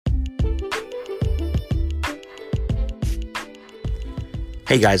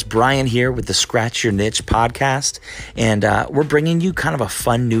Hey guys, Brian here with the Scratch Your Niche podcast, and we're bringing you kind of a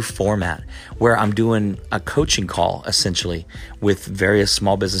fun new format where I'm doing a coaching call essentially with various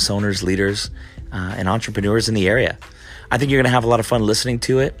small business owners, leaders, and entrepreneurs in the area. I think you're going to have a lot of fun listening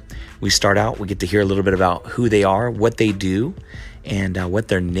to it. We start out, we get to hear a little bit about who they are, what they do, and what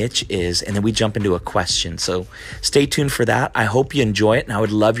their niche is, and then we jump into a question. So stay tuned for that. I hope you enjoy it, and I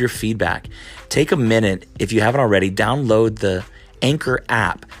would love your feedback. Take a minute, if you haven't already, download the Anchor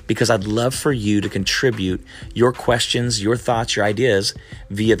app, because I'd love for you to contribute your questions, your thoughts, your ideas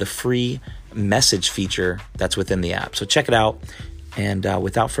via the free message feature that's within the app. So check it out. And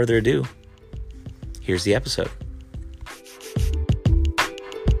without further ado, here's the episode.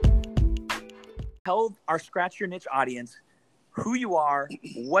 Tell our Scratch Your Niche audience who you are,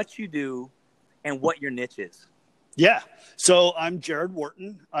 what you do, and what your niche is. Yeah. So I'm Jared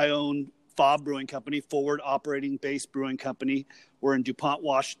Wharton. I own F.O.B Brewing Company, forward operating base brewing company. We're in DuPont,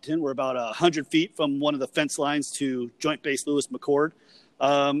 Washington. We're about 100 feet from one of the fence lines to Joint Base Lewis McChord.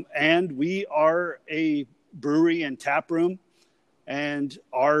 And we are a brewery and tap room. And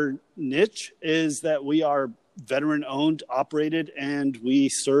our niche is that we are veteran owned, operated, and we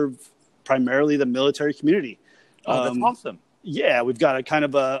serve primarily the military community. Oh, that's awesome. Yeah, we've got a kind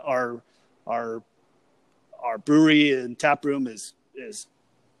of our brewery and tap room is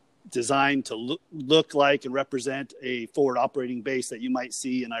designed to look like and represent a forward operating base that you might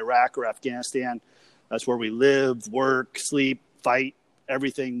see in Iraq or Afghanistan. That's where we live, work, sleep, fight,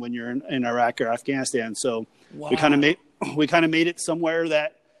 everything when you're in Iraq or Afghanistan. So wow. we kind of made it somewhere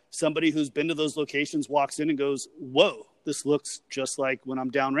that somebody who's been to those locations walks in and goes, "Whoa, this looks just like when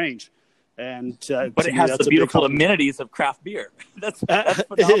I'm downrange." And but it has the beautiful amenities of craft beer. That's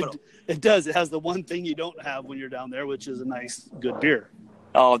phenomenal. It does. It has the one thing you don't have when you're down there, which is a nice, good beer.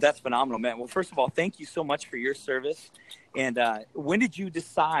 Oh, that's phenomenal, man. Well, first of all, thank you so much for your service. And when did you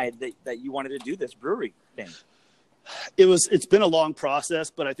decide that you wanted to do this brewery thing? It's been a long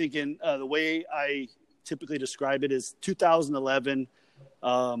process, but I think in the way I typically describe it is 2011,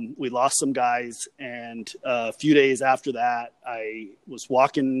 we lost some guys. And a few days after that, I was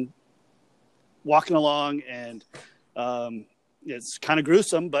walking along, and it's kind of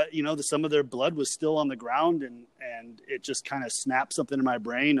gruesome, but some of their blood was still on the ground, and it just kind of snapped something in my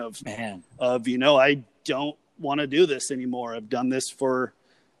brain of I don't want to do this anymore. I've done this for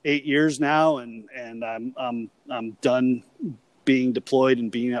 8 years now, and I'm done being deployed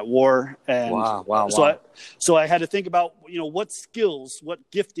and being at war. And wow. So I had to think about, what skills, what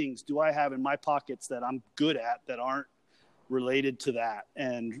giftings do I have in my pockets that I'm good at that aren't related to that.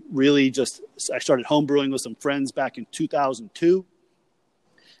 And really I started home brewing with some friends back in 2002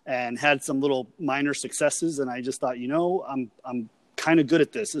 and had some little minor successes. And I just thought, I'm kind of good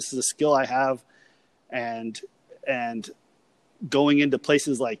at this. This is a skill I have. And going into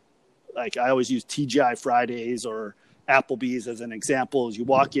places like I always use TGI Fridays or Applebee's as an example. As you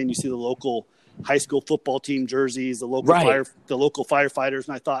walk in, you see the local high school football team jerseys, the local firefighters.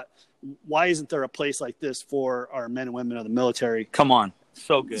 And I thought, why isn't there a place like this for our men and women of the military? Come on.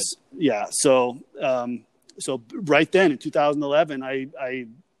 So good. Yeah. So right then in 2011, I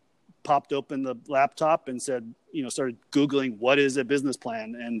popped open the laptop and said, started Googling what is a business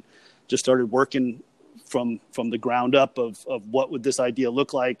plan, and just started working from the ground up of what would this idea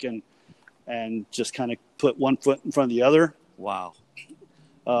look like, and just kind of put one foot in front of the other. Wow.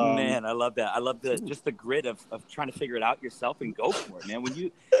 Man, I love that. I love just the grit of trying to figure it out yourself and go for it, man. When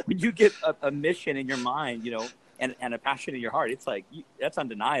you get a mission in your mind, and a passion in your heart, it's like that's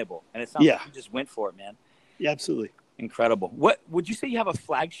undeniable. And it sounds like you just went for it, man. Yeah, absolutely. Incredible. What would you say you have a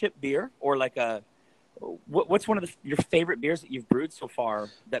flagship beer, or like what's one of your favorite beers that you've brewed so far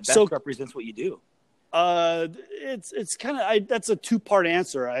that best represents what you do? It's kind of that's a two-part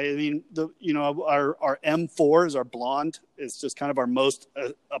answer. I mean, our M4s, our blonde, is just kind of our most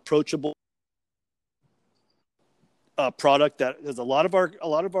approachable product that is a lot of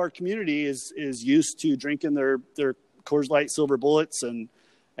our community is used to drinking their Coors Light Silver Bullets and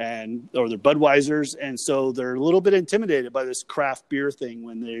or their Budweisers, and so they're a little bit intimidated by this craft beer thing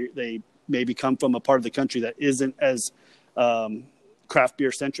when they maybe come from a part of the country that isn't as craft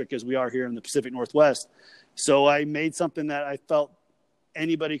beer centric as we are here in the Pacific Northwest. So I made something that I felt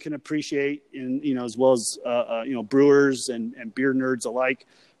anybody can appreciate, as well as brewers and beer nerds alike.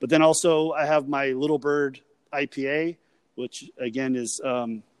 But then also I have my Little Bird IPA, which again is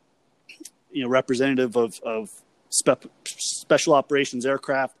representative of special operations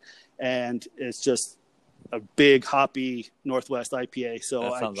aircraft, and it's just a big hoppy Northwest IPA.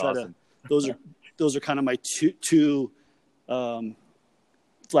 So I try awesome. Those are kind of my two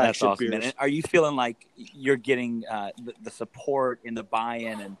flagship awesome, beers. man. And are you feeling like you're getting the support and the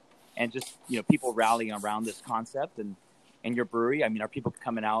buy-in and just, people rallying around this concept and your brewery? I mean, are people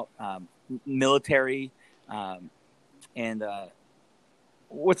coming out, military, and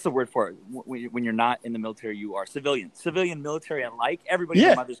what's the word for it? When you're not in the military, you are civilian, military alike. Everybody, and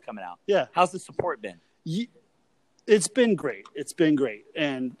their mother's coming out. Yeah. How's the support been? It's been great.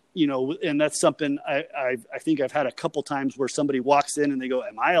 And, and that's something I think I've had a couple times where somebody walks in and they go,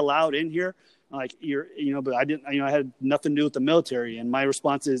 "Am I allowed in here?" I'm like, but I didn't, I had nothing to do with the military. And my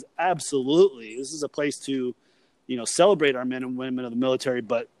response is absolutely. This is a place to, celebrate our men and women of the military,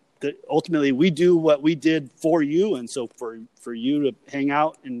 but ultimately we do what we did for you. And so for you to hang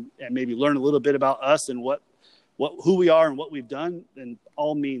out and maybe learn a little bit about us and who we are and what we've done, then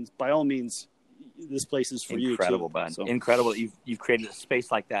by all means, this place is for you. Incredible, bud. So. Incredible that you've created a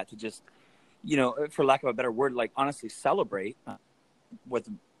space like that to just, for lack of a better word, like honestly celebrate what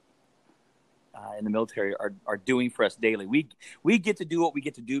in the military are doing for us daily. We get to do what we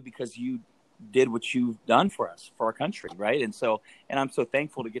get to do because you did what you've done for us, for our country, right? And I'm so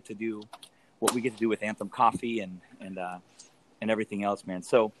thankful to get to do what we get to do with Anthem Coffee and everything else, man.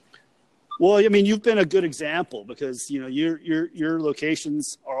 So, well, I mean, you've been a good example because your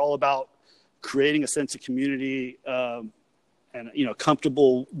locations are all about creating a sense of community and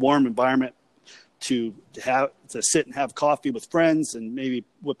comfortable, warm environment to sit and have coffee with friends and maybe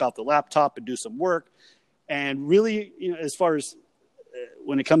whip out the laptop and do some work. And really, as far as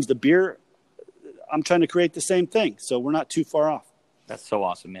when it comes to beer, I'm trying to create the same thing. So we're not too far off. That's so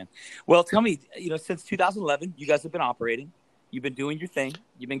awesome, man. Well, tell me, since 2011, you guys have been operating. You've been doing your thing.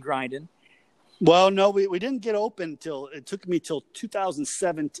 You've been grinding. Well, no, we didn't get open it took me till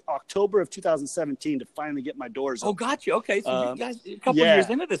 2007, October of 2017 to finally get my doors open. Oh, gotcha. Okay. So you guys, a couple years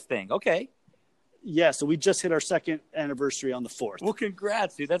into this thing. Okay. Yeah. So we just hit our second anniversary on the 4th. Well,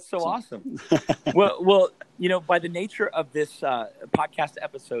 congrats, dude. That's so awesome. well, by the nature of this podcast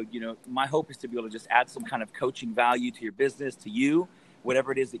episode, my hope is to be able to just add some kind of coaching value to your business, to you,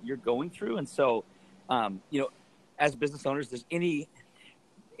 whatever it is that you're going through. And so, as business owners, there's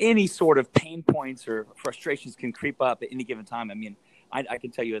any sort of pain points or frustrations can creep up at any given time. I mean, I can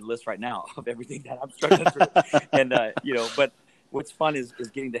tell you a list right now of everything that I'm struggling through. And, but what's fun is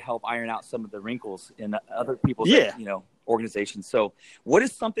getting to help iron out some of the wrinkles in other people's, organizations. So what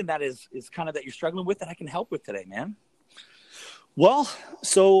is something that is kind of that you're struggling with that I can help with today, man? Well,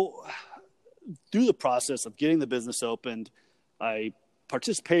 so through the process of getting the business opened, I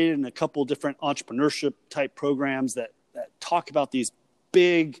participated in a couple different entrepreneurship type programs that talk about these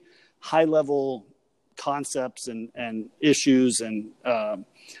big, high-level concepts and issues, but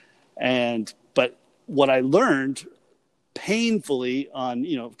what I learned painfully on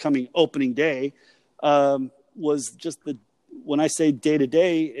coming opening day was just when I say day to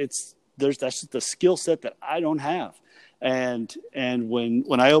day, that's just the skill set that I don't have, and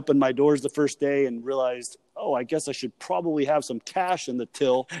when I opened my doors the first day and realized, oh, I guess I should probably have some cash in the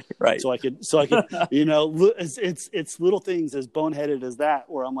till, right? So I could, it's little things as boneheaded as that,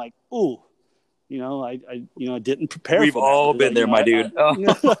 where I'm like, ooh, I didn't prepare. We've for that. all been there, my dude.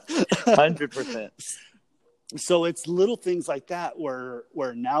 100%. So it's little things like that where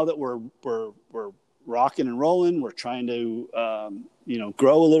now that we're rocking and rolling, we're trying to,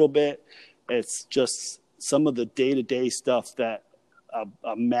 grow a little bit. It's just some of the day-to-day stuff that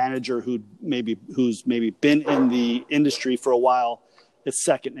a manager who's maybe been in the industry for a while, it's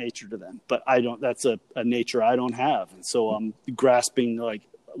second nature to them. But that's a nature I don't have. And so I'm grasping like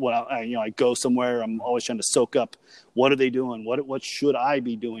I go somewhere, I'm always trying to soak up, what are they doing? What should I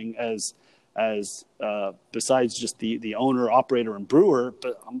be doing as besides just the owner, operator, and brewer?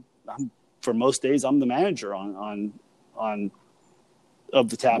 But I'm for most days, I'm the manager on of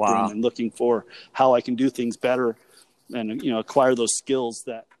the tap room and looking for how I can do things better and, acquire those skills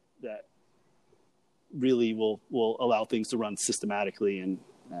that really will allow things to run systematically and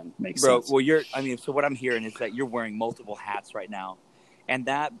make sense. Well, so what I'm hearing is that you're wearing multiple hats right now. And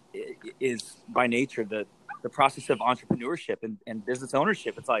that is by nature the process of entrepreneurship and business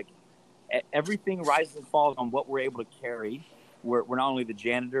ownership. It's like everything rises and falls on what we're able to carry. We're not only the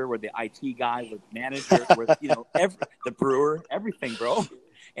janitor, we're the IT guy, we're the manager, we're the brewer, everything, bro.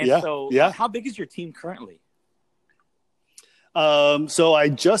 And how big is your team currently? So I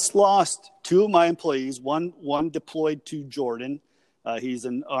just lost 2 of my employees. One deployed to Jordan. He's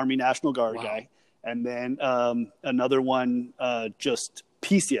an Army National Guard guy. And then another one just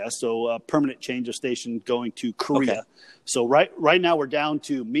PCS, so permanent change of station, going to Korea. Okay. So right now we're down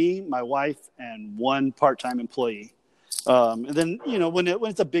to me, my wife, and 1 part-time employee. And then, when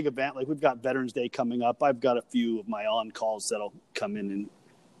it's a big event, like we've got Veterans Day coming up, I've got a few of my on-calls that'll come in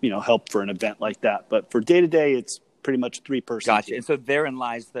help for an event like that. But for day to day, it's pretty much 3-person. Gotcha. And so therein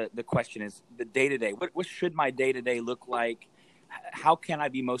lies the question is the day to day. What should my day to day look like? How can I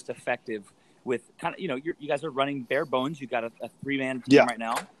be most effective with kind of, you guys are running bare bones. You got a 3-man team right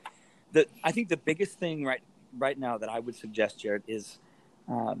now. I think the biggest thing right now that I would suggest, Jared, is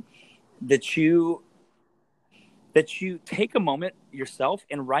that you take a moment yourself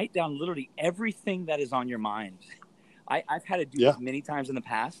and write down literally everything that is on your mind. I've had to do this many times in the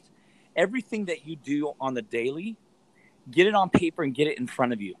past. Everything that you do on the daily, get it on paper and get it in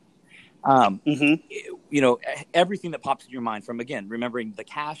front of you. Everything that pops in your mind, from, again, remembering the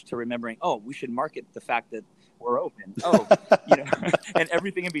cash to remembering, we should market the fact that we're open. And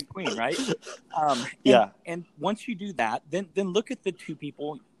everything in between, right? And once you do that, then look at the 2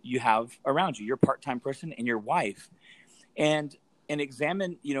 people you have around you, your part-time person and your wife, and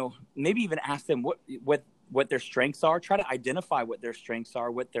examine, maybe even ask them what their strengths are. Try to identify what their strengths are,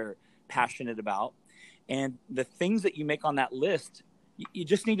 what they're passionate about, and the things that you make on that list. You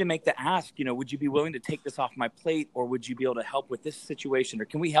just need to make the ask, would you be willing to take this off my plate, or would you be able to help with this situation, or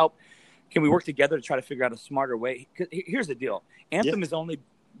can we work together to try to figure out a smarter way? 'Cause here's the deal. Anthem has only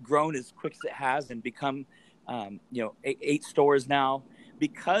grown as quick as it has and become, 8 stores now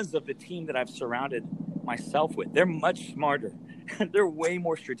because of the team that I've surrounded myself with. They're much smarter. They're way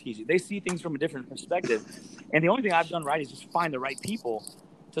more strategic. They see things from a different perspective. And the only thing I've done right is just find the right people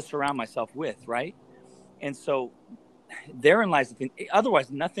to surround myself with, right? And so therein lies the thing.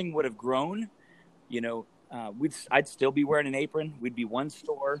 Otherwise, nothing would have grown. I'd still be wearing an apron. We'd be one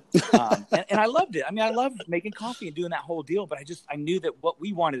store. And I loved it. I mean, I loved making coffee and doing that whole deal. But I knew that what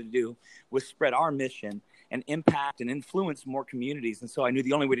we wanted to do was spread our mission and impact and influence more communities. And so I knew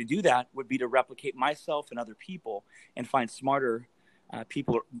the only way to do that would be to replicate myself and other people and find smarter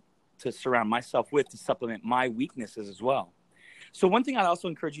people to surround myself with to supplement my weaknesses as well. So one thing I'd also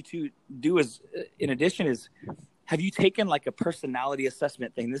encourage you to do is, in addition, is have you taken like a personality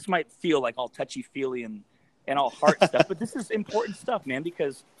assessment thing? This might feel like all touchy-feely and all heart stuff, but this is important stuff, man,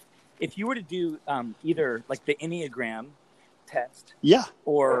 because if you were to do either like the Enneagram test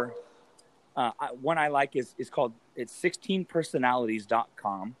or one I like is called, it's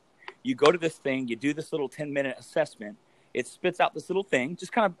 16personalities.com. You go to this thing, you do this little 10-minute assessment. It spits out this little thing,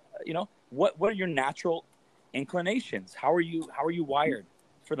 just kind of, what are your natural inclinations? How are you wired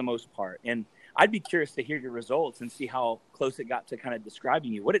for the most part? And I'd be curious to hear your results and see how close it got to kind of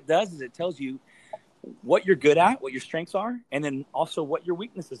describing you. What it does is it tells you what you're good at, what your strengths are, and then also what your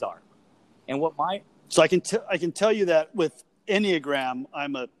weaknesses are. And So I can tell you that with Enneagram,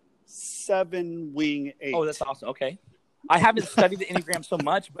 I'm a 7-wing 8. Oh, that's awesome. Okay. I haven't studied the Enneagram so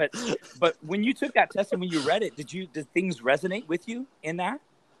much, but when you took that test and when you read it, did things resonate with you in that?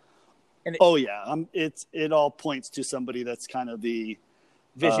 It all points to somebody that's kind of the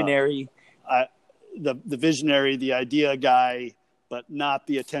visionary, the visionary, the idea guy, but not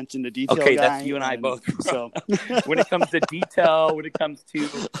the attention to detail guy. Okay, that's you and I both. So when it comes to detail, when it comes to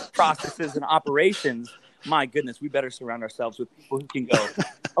processes and operations, my goodness, we better surround ourselves with people who can go,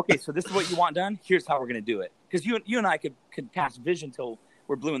 okay, so this is what you want done. Here's how we're going to do it. Because you and I could cast vision till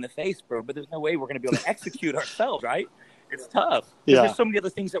we're blue in the face, bro, but there's no way we're going to be able to execute ourselves, right? It's tough. There's so many other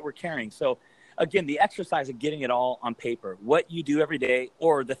things that we're carrying. So again, the exercise of getting it all on paper, what you do every day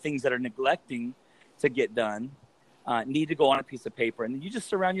or the things that are neglecting to get done need to go on a piece of paper. And then you just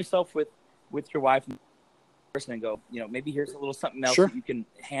surround yourself with your wife and person and go, maybe here's a little something else that you can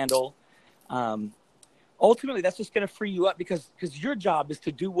handle. Ultimately, that's just going to free you up because your job is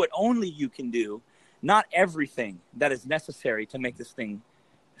to do what only you can do, not everything that is necessary to make this thing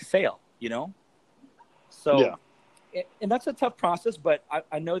sail, So, and that's a tough process, but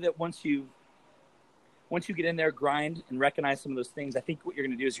I know that once you get in there, grind and recognize some of those things, I think what you're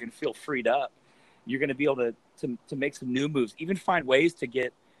going to do is you're going to feel freed up. You're going to be able to make some new moves, even find ways to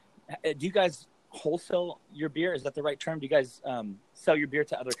get. Do you guys wholesale your beer? Is that the right term? Do you guys sell your beer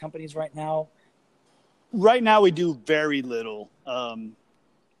to other companies right now? Right now, we do very little.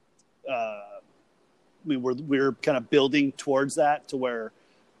 We're kind of building towards that to where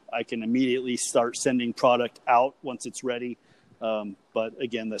I can immediately start sending product out once it's ready. But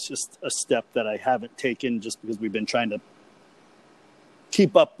again, that's just a step that I haven't taken just because we've been trying to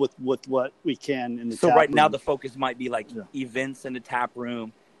keep up with what we can in the tap room. So right now the focus might be like events in the tap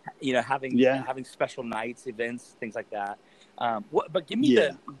room, having special nights, events, things like that. But give me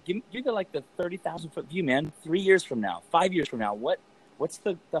the 30,000 foot view, man. 3 years from now, 5 years from now, what's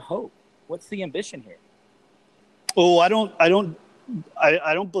the hope? What's the ambition here? Oh, I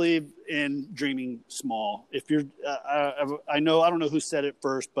don't believe in dreaming small. If you're, I don't know who said it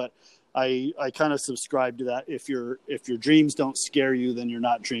first, but I kind of subscribe to that. If your dreams don't scare you, then you're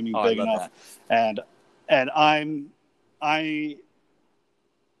not dreaming big enough. That. And I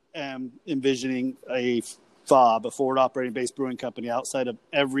am envisioning a F.O.B, a forward operating base brewing company, outside of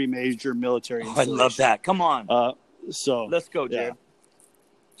every major military installation. I love that. Come on. So let's go, Jared.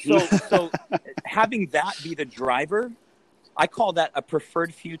 Yeah. So having that be the driver, I call that a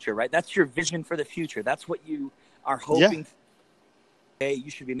preferred future, right? That's your vision for the future. That's what you are hoping. Yeah.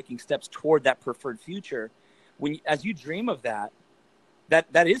 You should be making steps toward that preferred future. As you dream of that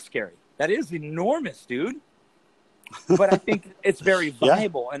is scary. That is enormous, dude. But I think it's very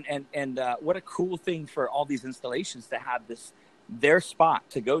viable, and what a cool thing for all these installations to have their spot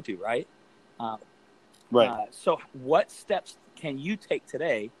to go to, right? Right. So what steps can you take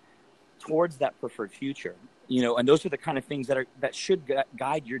today towards that preferred future? And those are the kind of things that should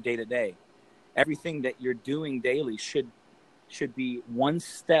guide your day to day. Everything that you're doing daily should be one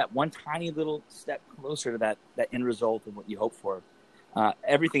tiny little step closer to that end result of what you hope for.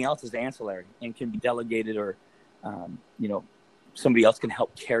 Everything else is ancillary and can be delegated, or somebody else can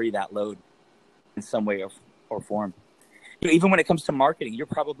help carry that load in some way or form. Even when it comes to marketing, you're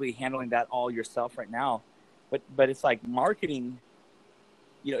probably handling that all yourself right now, but it's like marketing.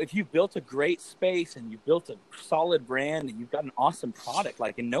 If you've built a great space and you've built a solid brand and you've got an awesome product,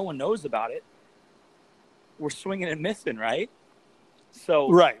 and no one knows about it, we're swinging and missing, right?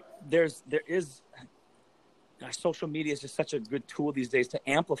 So there is social media is just such a good tool these days to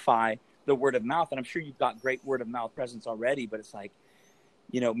amplify the word of mouth. And I'm sure you've got great word of mouth presence already, but it's like,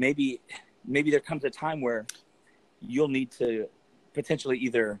 maybe there comes a time where you'll need to potentially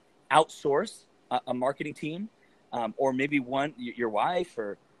either outsource a marketing team, or maybe your wife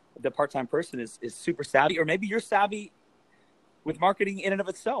or the part-time person is super savvy, or maybe you're savvy with marketing in and of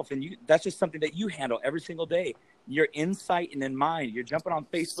itself. And that's just something that you handle every single day. Your insight and in mind, you're jumping on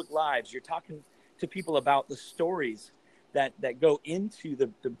Facebook Lives, you're talking to people about the stories that go into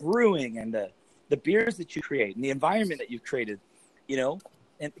the brewing and the beers that you create and the environment that you've created,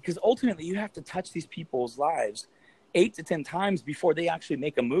 and because ultimately you have to touch these people's lives 8 to 10 times before they actually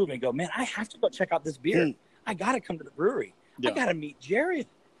make a move and go, man, I have to go check out this beer. I got to come to the brewery. I got to meet Jared.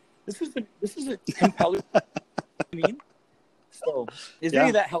 This is a compelling. So is any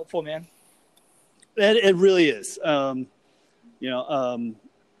of that helpful, man? It really is. I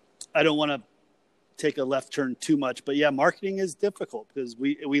don't want to take a left turn too much, but marketing is difficult because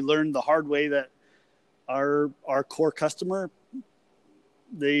we learned the hard way that our core customer,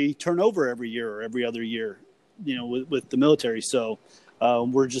 they turn over every year or every other year, with the military. So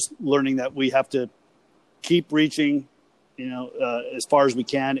we're just learning that we have to keep reaching, as far as we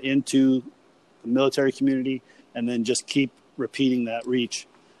can into the military community, and then just keep repeating that reach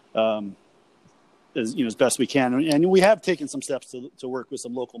as best we can. And we have taken some steps to work with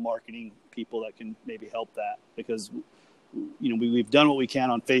some local marketing people that can maybe help that, because we've done what we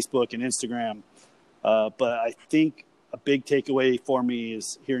can on Facebook and Instagram. But I think a big takeaway for me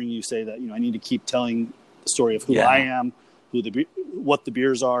is hearing you say that, I need to keep telling the story of who I am, what the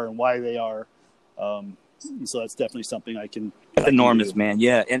beers are and why they are. So that's definitely something I can. That's enormous, man.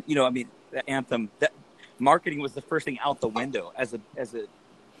 Yeah. And, the Anthem, that marketing was the first thing out the window as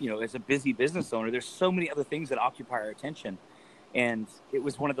a busy business owner. There's so many other things that occupy our attention. And it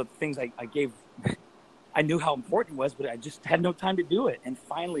was one of the things I gave, I knew how important it was, but I just had no time to do it. And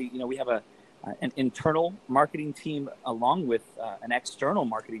finally, we have an internal marketing team along with an external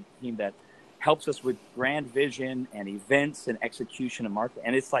marketing team that helps us with brand vision and events and execution and marketing.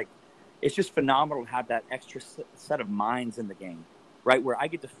 And it's just phenomenal to have that extra set of minds in the game, right? Where I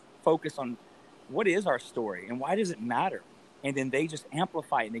get to focus on what is our story and why does it matter? And then they just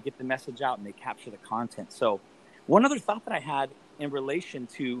amplify it and they get the message out and they capture the content. So one other thought that I had in relation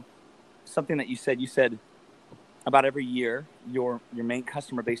to something that you said about every year, your main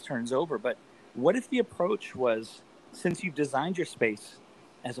customer base turns over. But what if the approach was, since you've designed your space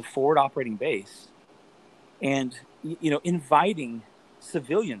as a forward operating base and, inviting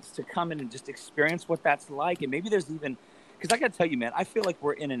civilians to come in and just experience what that's like. And maybe there's even, because I got to tell you, man, I feel like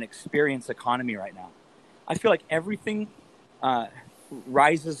we're in an experience economy right now. I feel like everything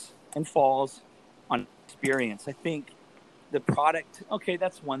rises and falls on experience. I think the product, okay,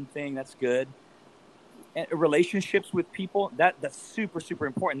 that's one thing, that's good. And relationships with people, that's super, super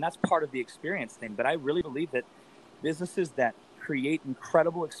important. That's part of the experience thing. But I really believe that businesses that create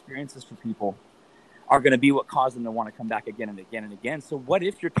incredible experiences for people are going to be what cause them to want to come back again and again and again. So what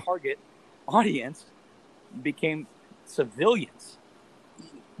if your target audience became civilians?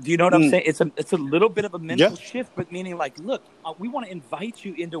 Do you know what I'm saying? It's a little bit of a mental shift, but meaning like, look, we want to invite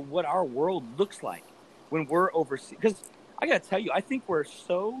you into what our world looks like when we're overseas. Because I got to tell you, I think we're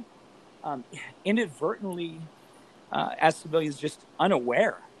so inadvertently, as civilians, just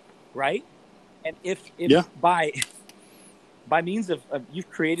unaware, right? And if by means of you've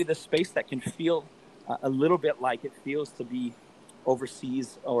created a space that can feel a little bit like it feels to be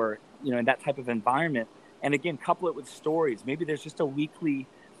overseas, or in that type of environment, and again, couple it with stories. Maybe there's just a weekly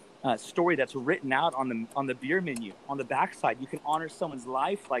story that's written out on the beer menu on the backside. You can honor someone's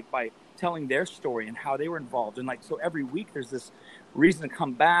life by telling their story and how they were involved, and so every week there's this reason to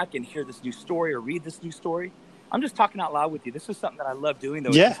come back and hear this new story or read this new story. I'm just talking out loud with you. This is something that I love doing, though.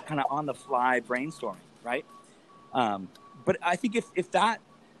 It's just kind of on the fly brainstorming, right? But I think if that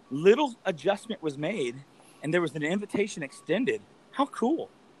little adjustment was made and there was an invitation extended, how cool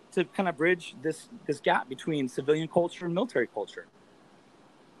to kind of bridge this gap between civilian culture and military culture.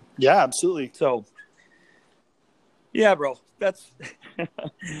 Yeah, absolutely. So, yeah, bro, that's,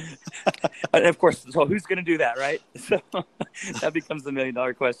 and of course, so who's going to do that, right? So that becomes the $1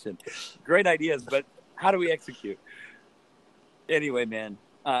 million question. Great ideas, but how do we execute? Anyway, man,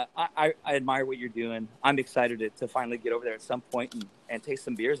 I admire what you're doing. I'm excited to finally get over there at some point and taste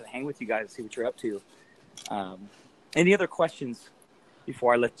some beers and hang with you guys and see what you're up to. Any other questions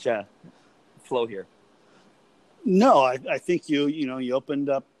before I let you flow here? No, I think you opened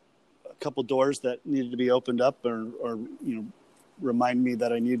up a couple doors that needed to be opened up, or remind me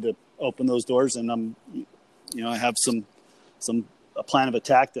that I need to open those doors, and I have a plan of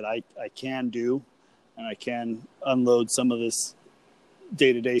attack that I can do, and I can unload some of this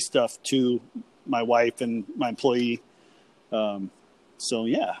day-to-day stuff to my wife and my employee. So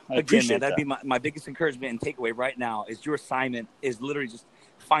yeah, I appreciate that'd be my biggest encouragement and takeaway right now is your assignment is literally just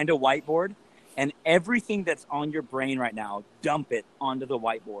find a whiteboard and everything that's on your brain right now, dump it onto the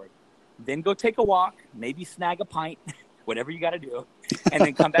whiteboard. Then go take a walk, maybe snag a pint, whatever you got to do, and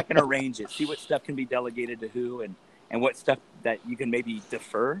then come back and arrange it. See what stuff can be delegated to who and what stuff that you can maybe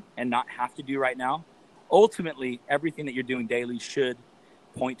defer and not have to do right now. Ultimately, everything that you're doing daily should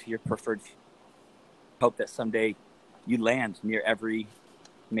point to your preferred. Hope that someday you land near every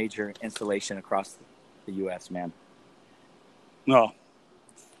major installation across the U.S., man. Oh,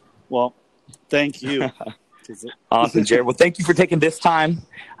 well, thank you. Awesome, Jared. Well, thank you for taking this time.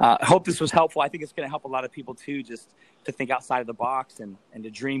 I hope this was helpful. I think it's going to help a lot of people too, just to think outside of the box and to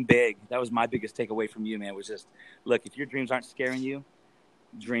dream big. That was my biggest takeaway from you, man, was just, look, if your dreams aren't scaring you,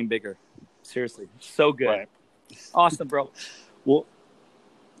 dream bigger. Seriously. So good. Right. Awesome, bro. Well,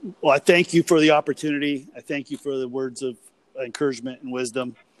 I thank you for the opportunity. I thank you for the words of encouragement and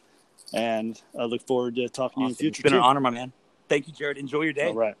wisdom. And I look forward to talking to you in the future. It's been an honor, my man. Thank you, Jared. Enjoy your day.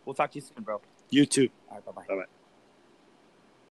 All right. We'll talk to you soon, bro. You too. All right, bye-bye. Bye-bye.